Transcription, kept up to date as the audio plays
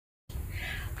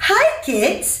Hi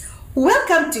kids!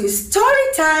 Welcome to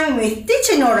Storytime with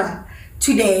Teacher Nora.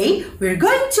 Today, we're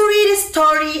going to read a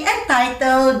story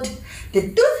entitled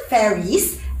The Tooth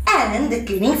Fairies and the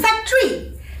Cleaning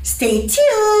Factory. Stay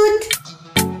tuned!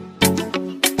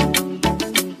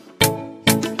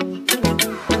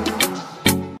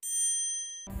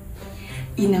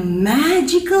 In a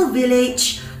magical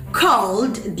village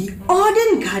called the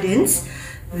Arden Gardens,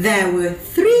 there were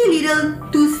 3 little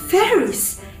tooth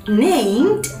fairies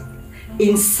named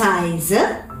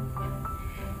Incisor,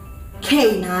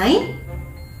 Canine,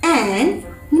 and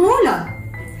Molar.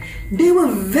 They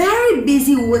were very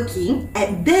busy working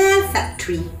at their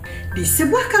factory. Di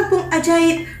sebuah kampung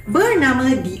ajaib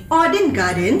bernama The Arden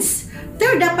Gardens,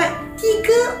 terdapat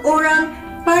 3 orang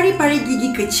pari-pari gigi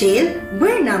kecil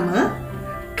bernama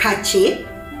Kacip,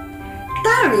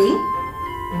 Taring,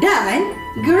 dan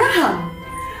Geraham.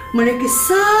 Mereka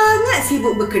sangat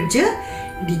sibuk bekerja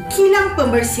di kilang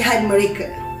pembersihan mereka.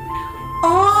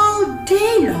 All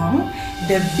day long,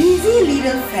 the busy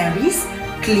little fairies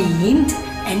cleaned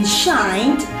and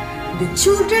shined the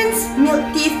children's milk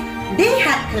teeth they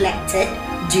had collected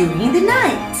during the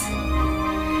night.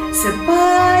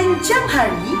 Sepanjang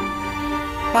hari,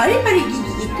 pari-pari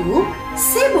gigi itu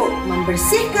sibuk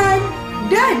membersihkan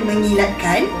dan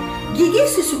mengilatkan gigi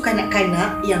susu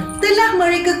kanak-kanak yang telah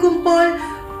mereka kumpul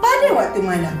pada waktu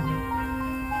malam.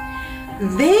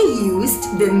 They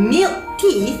used the milk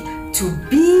teeth to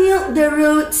build the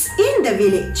roads in the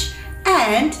village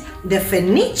and the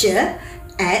furniture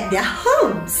at their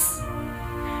homes.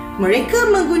 Mereka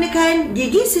menggunakan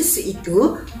gigi susu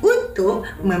itu untuk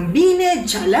membina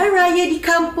jalan raya di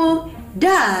kampung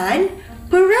dan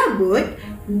perabot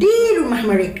di rumah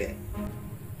mereka.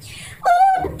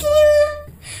 Oh dear!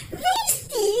 These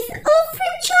teeth are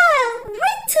fragile,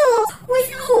 brittle, with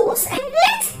holes and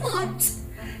black spots,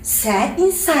 said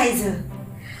Incisor.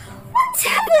 What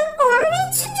are we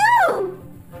to do?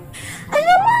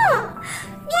 Alamak!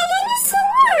 Giginya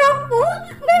semua rapuh,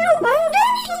 berlubang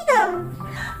dan hitam,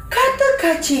 kata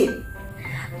Kacip.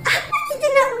 Apa kita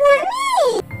nak buat ni?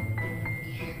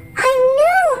 I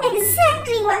know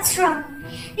exactly what's wrong.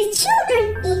 The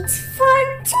children eat far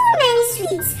too many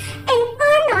sweets and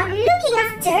are not looking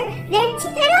after their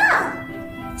teeth at all,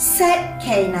 said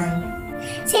Canine.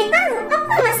 Saya tahu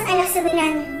apa masalah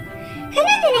sebenarnya.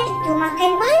 Kanak-kanak itu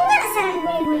makan banyak sangat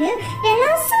gula-gula dan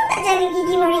langsung tak jaga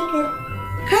gigi mereka,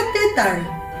 kata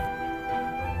Taring.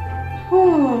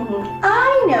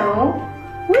 I know.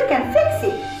 We can fix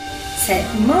it, said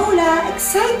Molar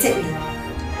excitedly.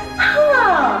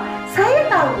 Saya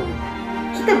tahu.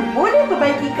 Kita boleh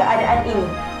perbaiki keadaan ini,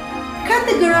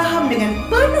 kata Geraham dengan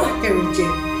penuh teruja.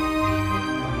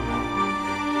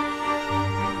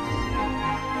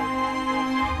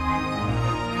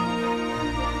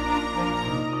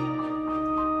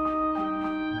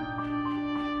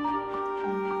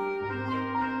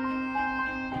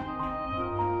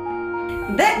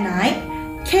 That night,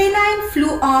 Canine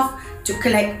flew off to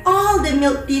collect all the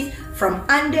milk teeth from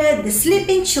under the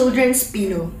sleeping children's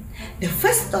pillow. The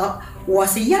first stop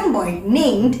was a young boy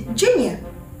named Junior.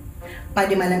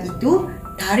 Pada malam itu,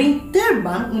 Taring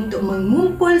terbang untuk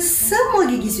mengumpul semua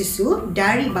gigi susu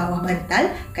dari bawah bantal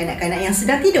kanak-kanak yang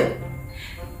sedang tidur.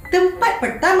 Tempat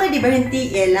pertama dia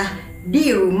berhenti ialah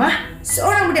di rumah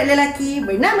seorang budak lelaki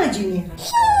bernama Junior.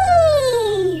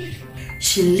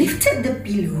 She lifted the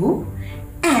pillow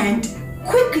and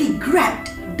quickly grabbed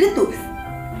the tooth.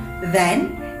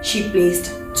 Then she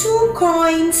placed 2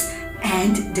 coins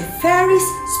and the fairy's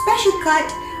special card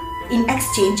in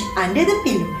exchange under the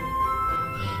pillow.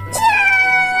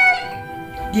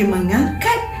 Dia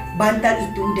mengangkat bantal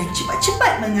itu dan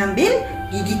cepat-cepat mengambil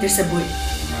gigi tersebut.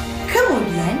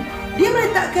 Kemudian, dia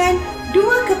meletakkan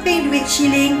 2 keping duit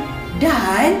shilling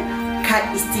dan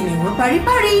kad istimewa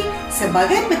pari-pari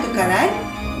sebagai pertukaran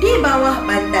di bawah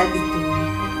bantal itu.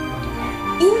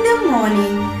 In the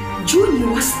morning,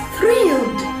 Junior was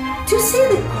thrilled to see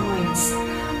the coins,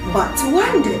 but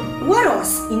wondered what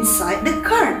was inside the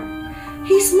card.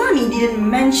 His mommy didn't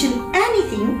mention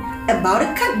anything about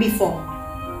a card before.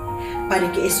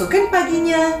 Pada keesokan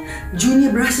paginya,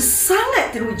 Junior berasa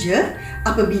sangat teruja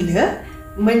apabila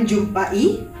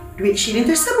menjumpai duit shilling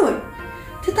tersebut.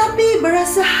 Tetapi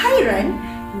berasa hairan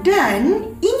dan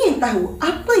ingin tahu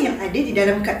apa yang ada di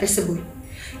dalam kad tersebut.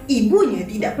 Ibunya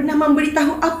tidak pernah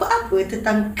memberitahu apa-apa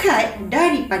tentang kad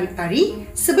dari pari-pari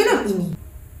sebelum ini.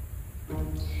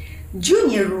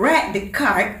 Junior read the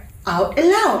card out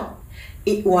aloud.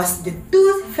 It was the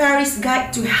Tooth Fairies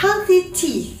Guide to Healthy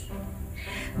Teeth.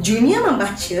 Junior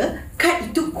membaca kad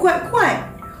itu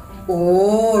kuat-kuat.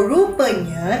 Oh,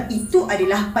 rupanya itu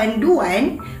adalah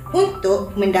panduan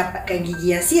untuk mendapatkan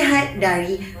gigi yang sihat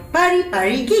dari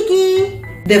pari-pari gigi.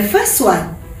 The first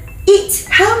one, eat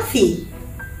healthy.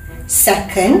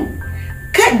 Second,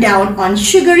 cut down on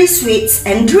sugary sweets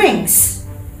and drinks.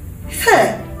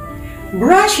 Third,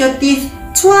 brush your teeth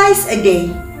twice a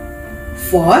day.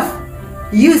 Fourth,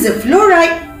 use a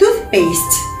fluoride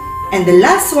toothpaste. And the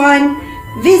last one,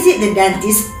 visit the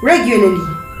dentist regularly.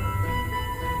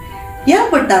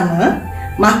 Yang pertama,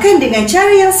 makan dengan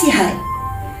cara yang sihat.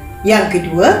 Yang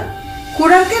kedua,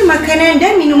 kurangkan makanan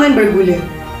dan minuman bergula.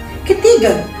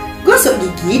 Ketiga, gosok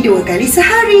gigi 2 kali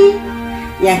sehari.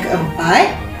 Yang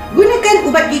keempat, gunakan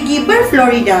ubat gigi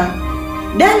berfluorida.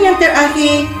 Dan yang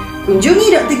terakhir, kunjungi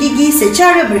doktor gigi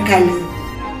secara berkala.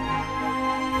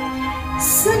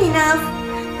 Soon enough,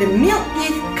 the milk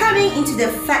teeth coming into the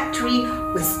factory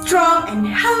was strong and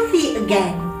healthy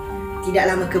again. Tidak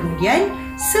lama kemudian,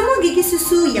 semua gigi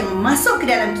susu yang masuk ke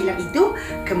dalam kilang itu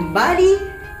kembali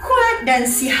kuat dan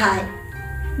sihat.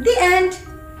 The end.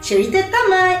 Cerita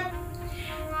tamat.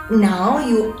 Now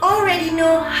you already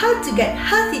know how to get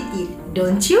healthy teeth,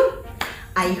 don't you?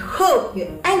 I hope you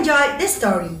enjoyed the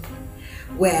story.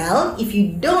 Well, if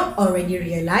you don't already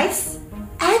realize,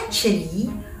 actually,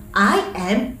 I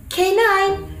am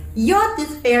Canine, your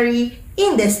tooth fairy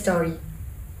in the story.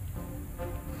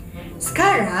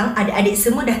 Sekarang adik-adik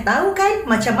semua dah tahu kan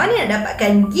macam mana nak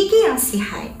dapatkan gigi yang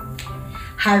sihat.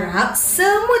 Harap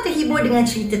semua terhibur dengan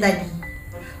cerita tadi.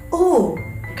 Oh,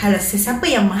 kalau sesiapa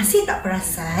yang masih tak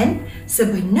perasan,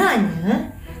 sebenarnya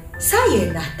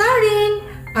saya dah taring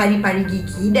pari-pari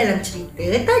gigi dalam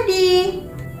cerita tadi.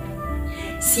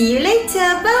 See you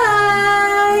later,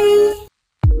 bye!